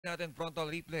natin frontal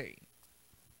replay.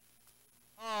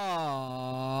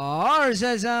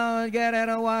 Horses out,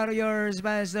 Guerrero Warriors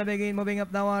pass the begin, moving up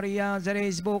the Warriors. It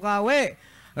is Bukawi.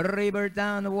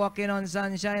 Rivertown walking on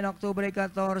sunshine, October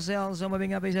 14. Also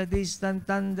moving up is a Distant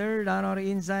Thunder. Down on the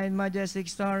inside, Majestic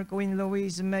Star, Queen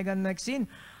Louise, Megan Maxine.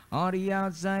 On the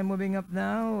outside, moving up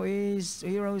now is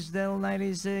Heroes Del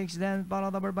 96. Then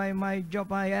followed over by Mike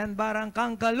Jopay and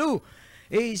Barangkang Kalu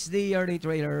is the early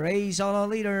trailer. Race solo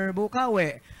leader,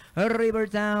 Bukawi.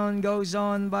 Rivertown goes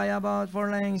on by about 4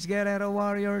 lengths. Guerrero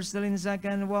Warriors still in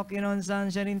second. Walking on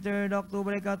Sunshine in third.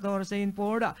 October 14 in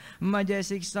fourth.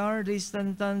 Majestic Star,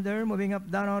 Distant Thunder. Moving up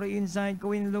down on the inside,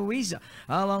 Queen Louise.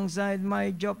 Alongside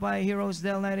Mike Jopay, Heroes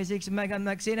Del 96, Megan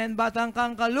Maxine, and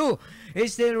Batangkang Kalu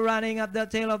is still running up the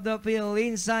tail of the field.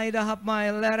 Inside the half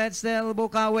mile, Let's Del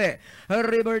Bukawi.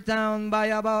 Rivertown by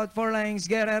about 4 lengths.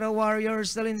 Guerrero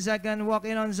Warriors still in second.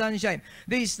 Walking on Sunshine.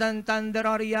 Distant Thunder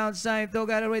on the outside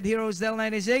together with Heroes Del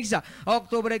 96,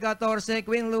 October 14,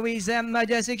 Queen Louise and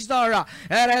Majestic Star.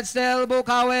 Let's Del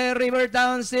Bukawi,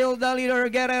 Rivertown still the leader.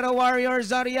 Guerrero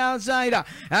Warriors on the outside.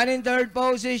 And in third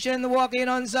position, walking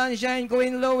on Sunshine,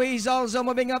 Queen Louise also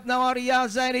moving up now on the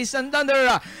outside is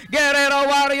Thunder. Guerrero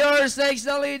Warriors takes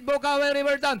the lead. Bukawi,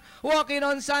 Rivertown walking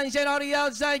on Sunshine on the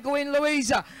outside, Queen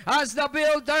Louise. As the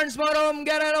field turns for home,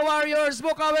 Guerrero Warriors,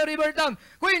 Bukawi, Rivertown,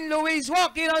 Queen Louise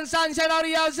walking on Sunshine on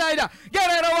the outside.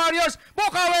 Guerrero Warriors,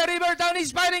 Bukawi, Rivertown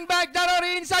is fighting back down on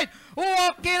the inside.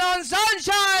 Walking on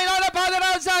Sunshine on the other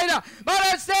outside. But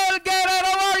it's still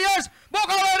Guerrero Warriors